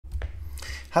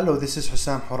Hello, this is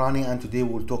Hussam Hourani, and today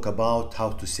we'll talk about how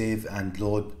to save and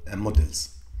load models.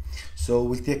 So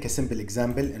we'll take a simple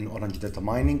example in Orange Data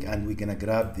Mining, and we're gonna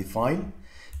grab the file.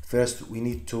 First, we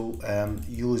need to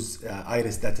use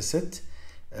iris dataset.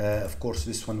 Of course,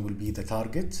 this one will be the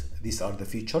target. These are the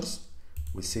features.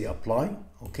 We'll say apply,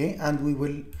 okay, and we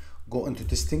will go into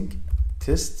testing,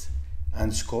 test,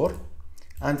 and score.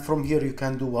 And from here, you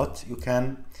can do what? You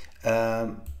can,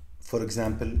 for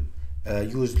example,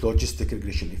 use logistic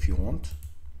regression if you want,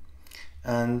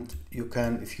 and you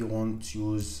can, if you want,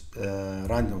 use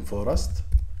random forest,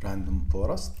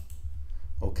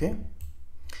 okay,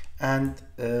 and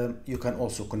you can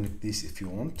also connect this if you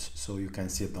want, so you can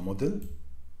save the model,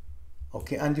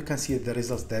 okay, and you can see the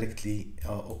results directly,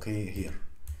 okay, here.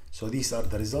 So these are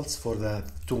the results for the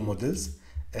two models,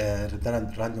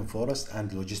 random forest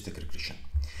and logistic regression.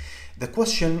 The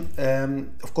question,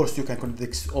 of course, you can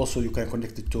connect, also you can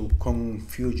connect it to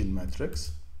confusion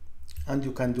matrix, and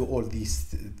you can do all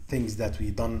these things that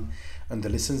we done in the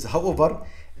lessons. However,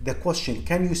 the question,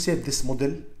 can you save this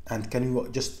model and can you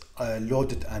just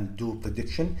load it and do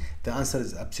prediction? The answer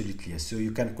is absolutely yes. So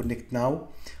you can connect now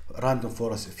random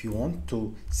forest if you want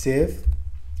to save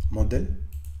model,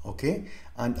 okay,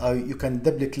 and you can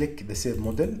double click the save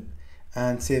model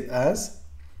and save as.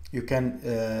 You can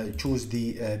choose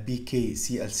the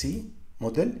BKCLC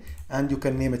model, and you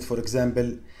can name it, for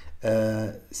example,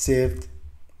 save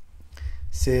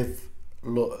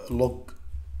log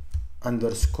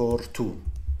underscore 2.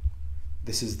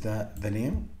 This is the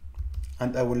name,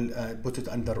 and I will put it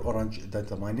under Orange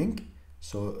Data Mining.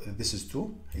 So this is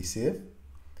 2, I save,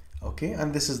 okay,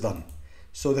 and this is done.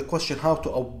 So the question, how to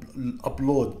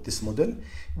upload this model?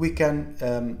 We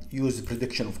can use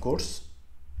prediction, of course.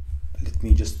 Let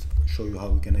me just show you how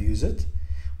we're gonna use it.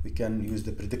 We can use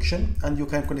the prediction, and you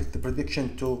can connect the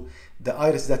prediction to the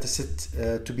iris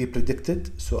dataset to be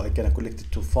predicted. So I can connect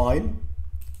it to file,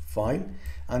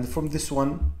 and from this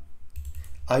one,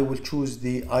 I will choose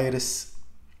the iris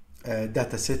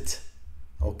dataset,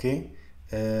 okay,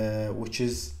 which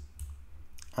is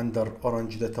under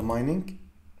Orange Data Mining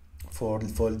for the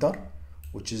folder,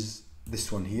 which is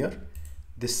this one here.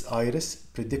 This iris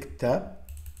predict tab.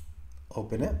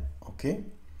 Open it, okay.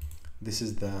 This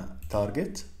is the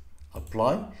target.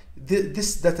 Apply.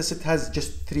 This dataset has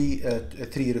just three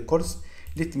records.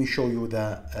 Let me show you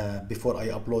the before I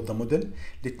upload the model.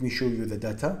 Let me show you the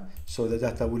data. So the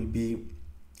data will be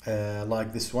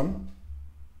like this one.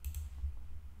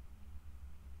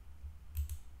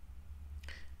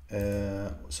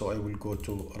 So I will go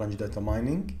to Orange Data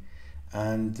Mining,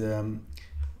 and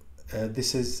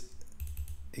this is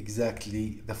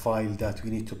exactly the file that we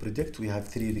need to predict. We have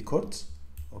 3 records,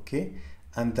 okay,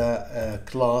 and the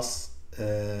class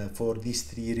for these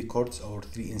 3 records or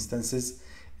 3 instances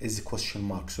is a question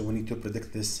mark. So we need to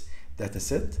predict this data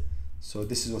set. So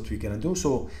this is what we're gonna do.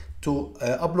 So to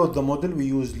upload the model, we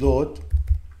use load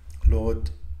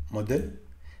model,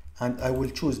 and I will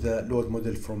choose the load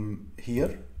model from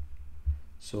here.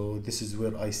 So this is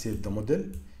where I save the model.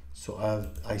 So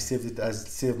I saved it as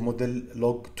save model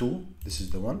log 2. This is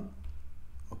the one,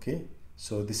 okay.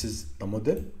 So this is the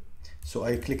model. So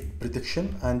I click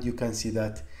prediction, and you can see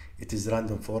that it is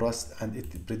random forest, and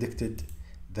it predicted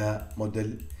the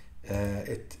model.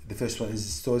 The first one is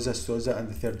Stoza, and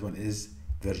the third one is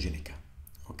Virginica,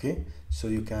 okay. So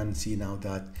you can see now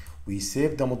that we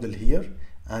saved the model here,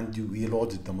 and we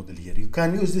loaded the model here. You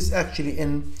can use this actually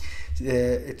in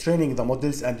training the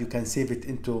models, and you can save it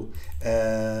into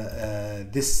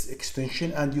this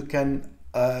extension, and you can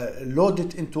load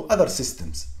it into other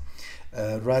systems,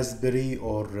 Raspberry,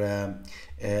 or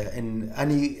in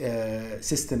any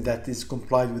system that is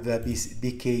compliant with the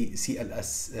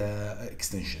BKCLS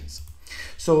extensions.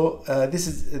 So this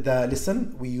is the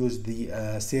lesson. We use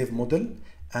the save model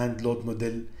and load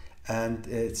model, and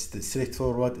it's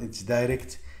straightforward, it's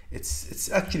direct, it's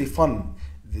actually fun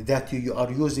that you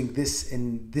are using this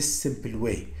in this simple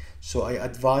way. So I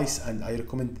advise and I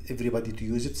recommend everybody to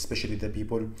use it, especially the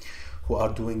people who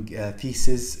are doing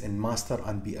thesis in master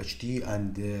and PhD,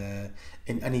 and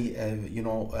in any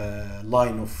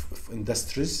line of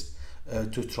industries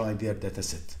to try their data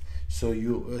set. So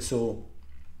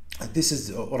this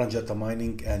is Orange Data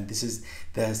Mining, and this is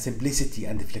the simplicity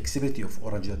and the flexibility of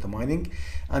Orange Data Mining,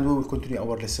 and we will continue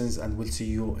our lessons, and we'll see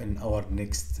you in our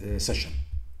next session.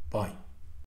 Bye.